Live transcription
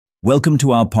Welcome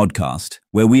to our podcast,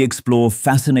 where we explore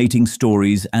fascinating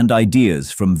stories and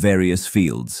ideas from various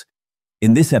fields.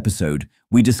 In this episode,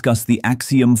 we discuss the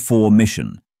Axiom-4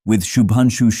 mission, with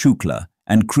Shubhanshu Shukla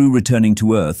and crew returning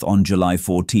to Earth on July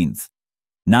 14th.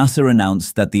 NASA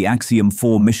announced that the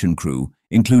Axiom-4 mission crew,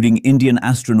 including Indian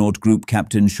astronaut group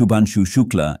Captain Shubhanshu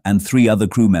Shukla and 3 other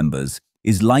crew members,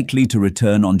 is likely to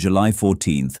return on July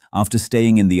 14th after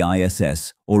staying in the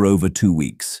ISS for over 2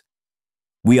 weeks.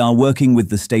 We are working with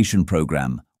the station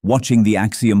program, watching the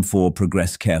Axiom-4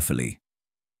 progress carefully.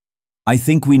 I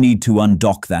think we need to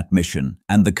undock that mission,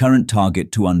 and the current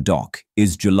target to undock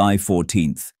is July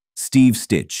 14th, Steve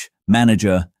Stitch,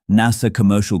 manager, NASA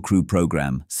Commercial Crew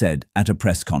Program, said at a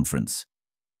press conference.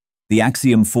 The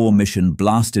Axiom-4 mission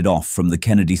blasted off from the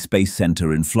Kennedy Space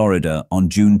Center in Florida on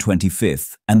June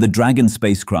 25th, and the Dragon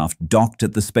spacecraft docked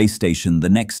at the space station the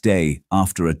next day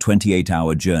after a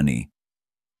 28-hour journey.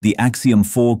 The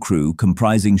Axiom-4 crew,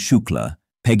 comprising Shukla,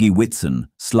 Peggy Whitson,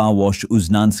 Sławosz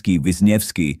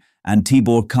Uznański-Wisniewski, and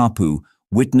Tibor Karpu,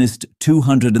 witnessed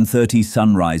 230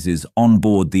 sunrises on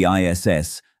board the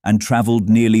ISS and traveled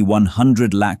nearly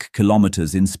 100 lakh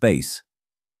kilometers in space.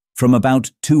 From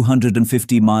about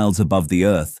 250 miles above the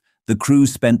Earth, the crew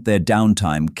spent their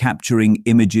downtime capturing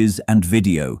images and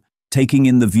video, taking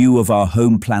in the view of our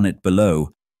home planet below,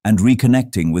 and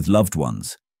reconnecting with loved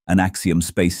ones, an Axiom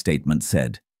space statement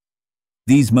said.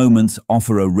 These moments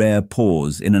offer a rare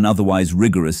pause in an otherwise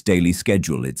rigorous daily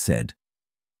schedule, it said.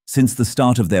 Since the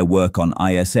start of their work on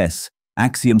ISS,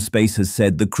 Axiom Space has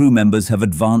said the crew members have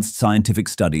advanced scientific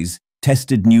studies,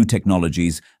 tested new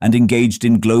technologies, and engaged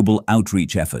in global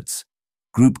outreach efforts.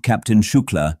 Group Captain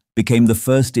Shukla became the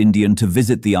first Indian to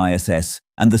visit the ISS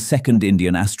and the second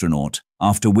Indian astronaut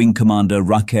after Wing Commander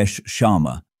Rakesh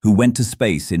Sharma, who went to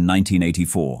space in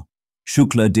 1984.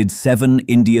 Shukla did 7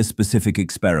 India-specific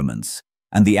experiments,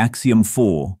 and the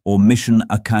Axiom-4, or Mission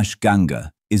Akash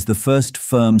Ganga, is the first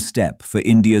firm step for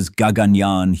India's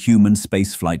Gaganyaan human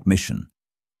spaceflight mission.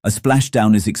 A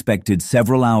splashdown is expected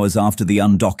several hours after the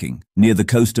undocking, near the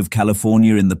coast of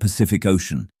California in the Pacific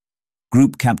Ocean.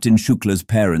 Group Captain Shukla's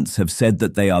parents have said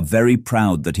that they are very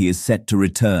proud that he is set to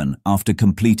return after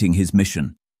completing his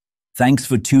mission. Thanks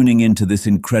for tuning in to this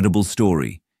incredible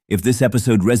story. If this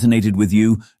episode resonated with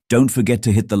you, don't forget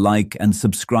to hit the like and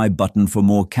subscribe button for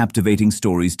more captivating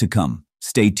stories to come.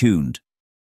 Stay tuned.